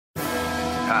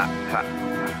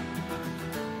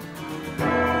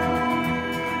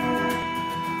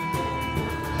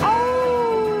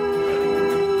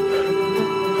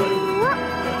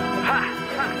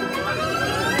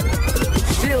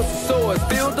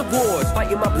Field of wars,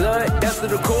 fighting my blood down to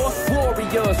the core.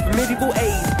 Warriors from medieval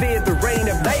age, fear the reign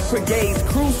of night brigades.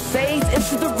 Crusades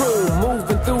into the room,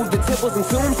 moving through the temples and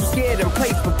tombs. Scared and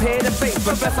place, prepare to face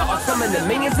Professor Awesome and the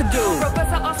minions of doom.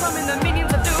 Professor Awesome and the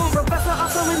minions of doom. Professor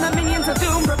Awesome and the minions of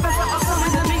doom. Professor Awesome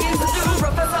and the minions of doom.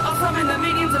 Professor Awesome and the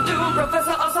minions of doom.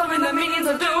 Professor Awesome and the minions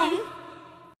of doom.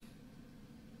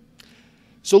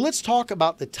 So let's talk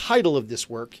about the title of this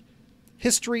work,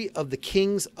 History of the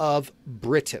Kings of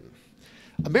Britain.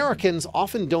 Americans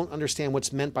often don't understand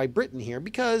what's meant by Britain here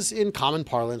because in common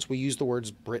parlance, we use the words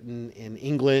Britain and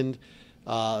England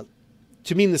to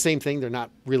mean the same thing. They're not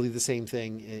really the same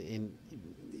thing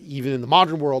even in the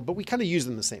modern world, but we kind of use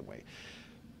them the same way.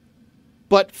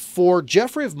 But for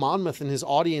Geoffrey of Monmouth and his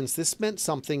audience, this meant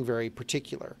something very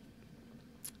particular.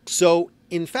 So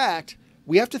in fact,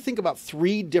 we have to think about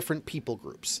three different people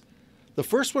groups. The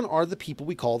first one are the people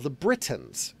we call the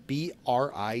Britons, B-R-I-T-O-N-S,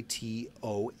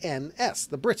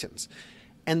 the Britons.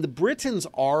 And the Britons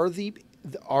are the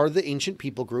ancient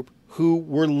people group who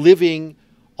were living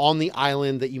on the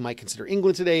island that you might consider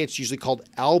England today. It's usually called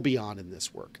Albion in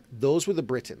this work. Those were the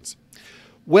Britons.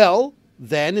 Well,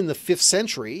 then in the 5th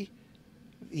century,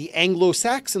 the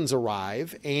Anglo-Saxons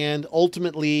arrive and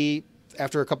ultimately,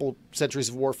 after a couple centuries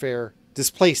of warfare,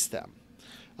 displace them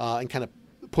and kind of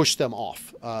push them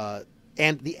off.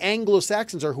 And the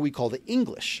Anglo-Saxons are who we call the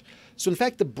English. So in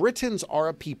fact, the Britons are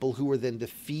a people who were then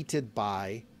defeated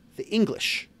by the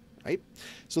English, right?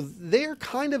 So they're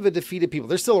kind of a defeated people.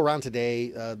 They're still around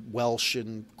today, Welsh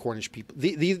and Cornish people.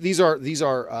 These are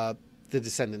the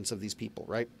descendants of these people,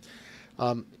 right?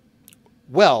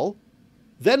 Well,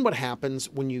 then what happens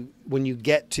when you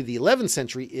get to the 11th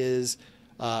century is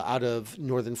out of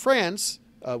northern France,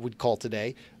 we'd call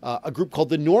today, a group called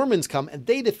the Normans come and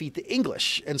they defeat the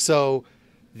English. And so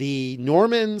the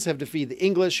Normans have defeated the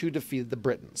English who defeated the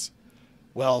Britons.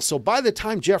 Well, so by the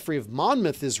time Geoffrey of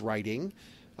Monmouth is writing,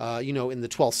 in the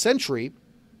 12th century,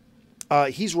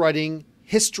 he's writing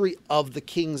History of the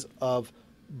Kings of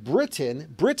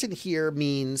Britain. Britain here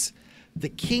means the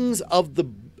kings of the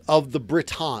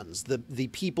Britons, the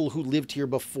people who lived here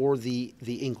before the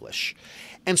English.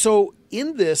 And so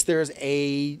in this, there's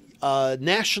a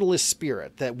nationalist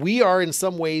spirit that we are in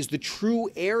some ways the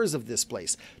true heirs of this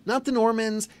place. Not the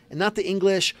Normans and not the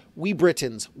English, we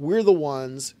Britons. We're the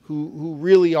ones who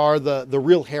really are the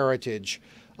real heritage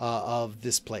of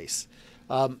this place.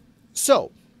 When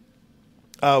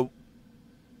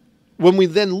we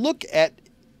then look at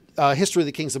History of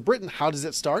the Kings of Britain, how does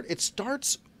it start? It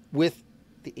starts with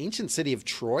the ancient city of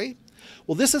Troy.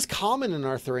 Well, this is common in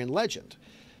Arthurian legend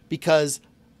because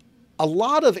a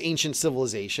lot of ancient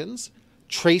civilizations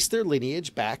trace their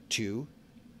lineage back to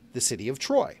the city of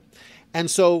Troy.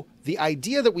 And so the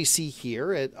idea that we see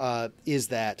here is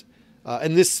that,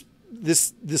 and this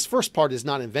first part is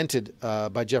not invented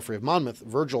by Geoffrey of Monmouth,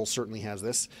 Virgil certainly has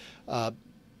this,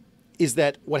 is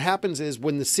that what happens is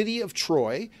when the city of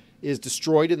Troy is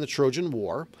destroyed in the Trojan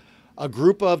War, a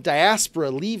group of diaspora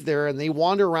leave there and they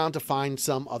wander around to find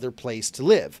some other place to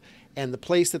live. And the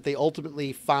place that they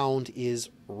ultimately found is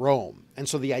Rome. And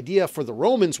so the idea for the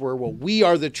Romans were, well, we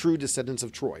are the true descendants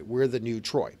of Troy. We're the new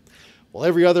Troy. Well,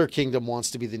 every other kingdom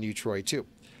wants to be the new Troy too.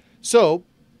 So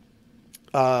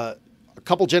a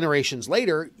couple generations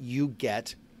later, you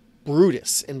get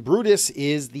Brutus. And Brutus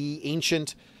is the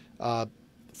ancient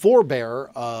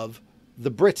forebearer of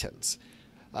the Britons.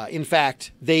 In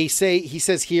fact, he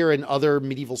says here and other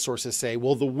medieval sources say,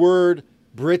 well, the word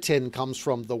Britain comes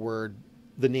from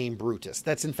the name Brutus.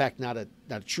 That's in fact not a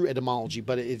true etymology,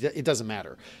 but it doesn't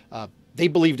matter. They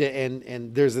believed it,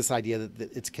 and there's this idea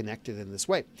that it's connected in this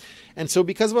way. And so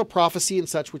because of a prophecy and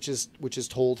such, which is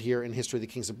told here in History of the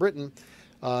Kings of Britain,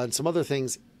 and some other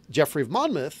things, Geoffrey of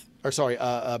Monmouth,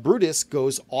 Brutus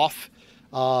goes off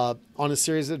on a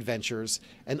series of adventures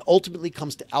and ultimately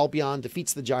comes to Albion,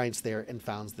 defeats the giants there, and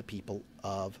founds the people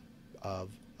of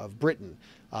Britain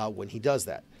when he does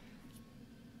that.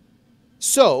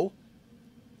 So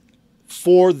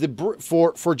for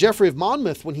Geoffrey of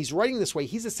Monmouth, when he's writing this way,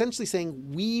 he's essentially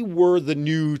saying we were the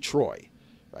new Troy,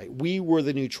 right? We were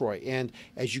the new Troy. And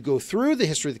as you go through the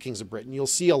History of the Kings of Britain, you'll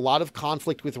see a lot of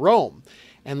conflict with Rome.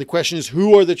 And the question is,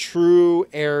 who are the true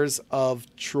heirs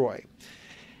of Troy?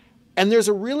 And there's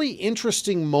a really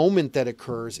interesting moment that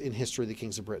occurs in History of the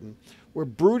Kings of Britain where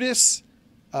Brutus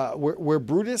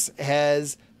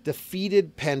has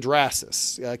defeated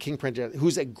Pandrasus, King Pandrasus,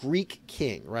 who's a Greek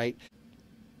king, right?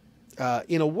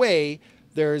 In a way,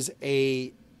 there's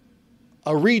a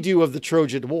redo of the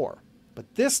Trojan War.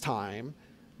 But this time,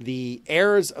 the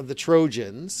heirs of the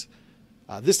Trojans,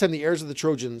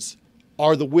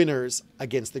 are the winners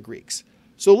against the Greeks.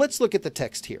 So let's look at the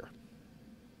text here.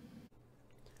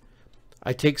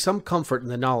 I take some comfort in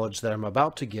the knowledge that I am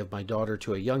about to give my daughter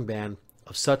to a young man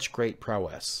of such great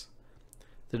prowess.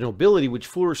 The nobility which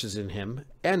flourishes in him,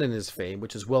 and in his fame,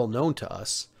 which is well known to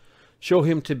us, show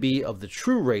him to be of the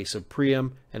true race of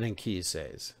Priam and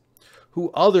Anchises.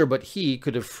 Who other but he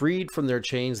could have freed from their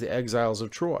chains the exiles of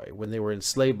Troy, when they were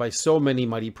enslaved by so many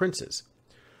mighty princes?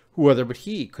 Who other but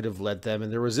he could have led them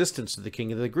in their resistance to the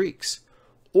king of the Greeks,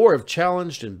 or have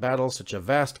challenged in battle such a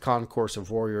vast concourse of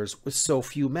warriors with so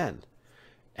few men,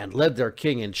 and led their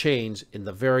king in chains in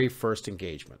the very first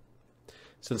engagement?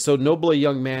 Since so noble a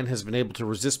young man has been able to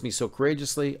resist me so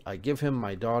courageously, I give him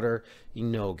my daughter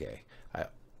Inoge.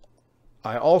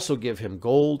 I also give him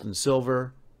gold and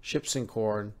silver, ships and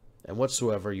corn, and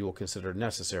whatsoever you will consider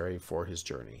necessary for his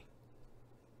journey.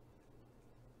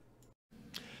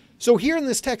 So here in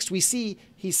this text, we see,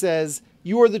 he says,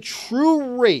 you are the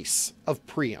true race of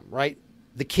Priam, right?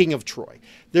 The king of Troy.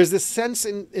 There's this sense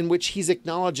in which he's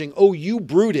acknowledging, oh, you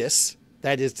Brutus,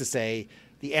 that is to say,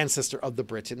 the ancestor of the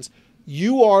Britons,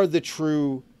 you are the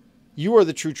true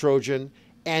Trojan.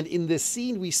 And in this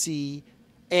scene we see,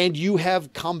 and you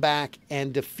have come back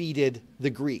and defeated the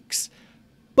Greeks.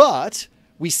 But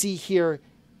we see here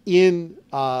in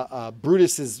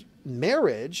Brutus's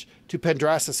marriage to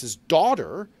Pendrasus's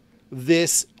daughter,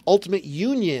 this ultimate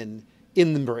union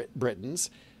in the Britons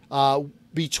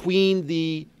between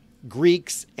the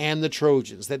Greeks and the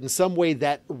Trojans. That in some way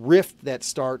that rift that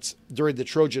starts during the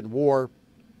Trojan War,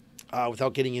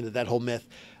 without getting into that whole myth,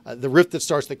 the rift that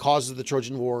starts that causes the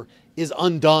Trojan War is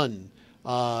undone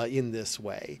in this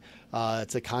way.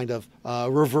 It's a kind of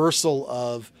reversal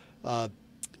of the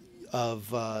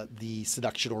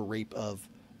seduction or rape of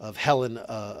Helen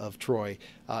of Troy.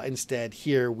 Instead,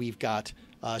 here we've got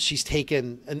she's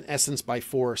taken in essence by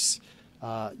force.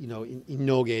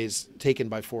 Inoge is taken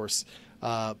by force,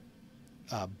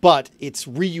 but it's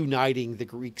reuniting the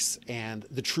Greeks and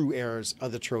the true heirs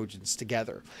of the Trojans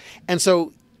together. And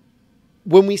so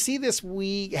when we see this,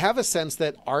 we have a sense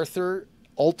that Arthur,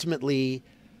 ultimately,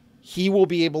 he will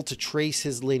be able to trace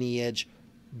his lineage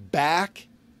back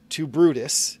to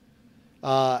Brutus,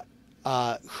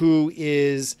 who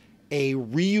is a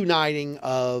reuniting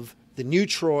of the new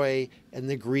Troy and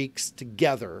the Greeks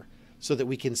together, so that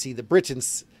we can see the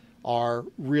Britons are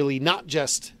really not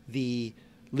just the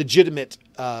legitimate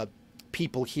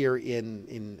people here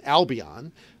in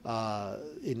Albion,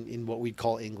 in what we'd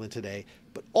call England today,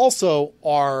 but also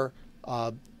are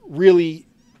really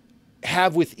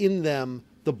have within them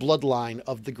the bloodline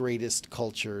of the greatest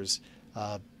cultures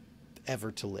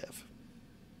ever to live.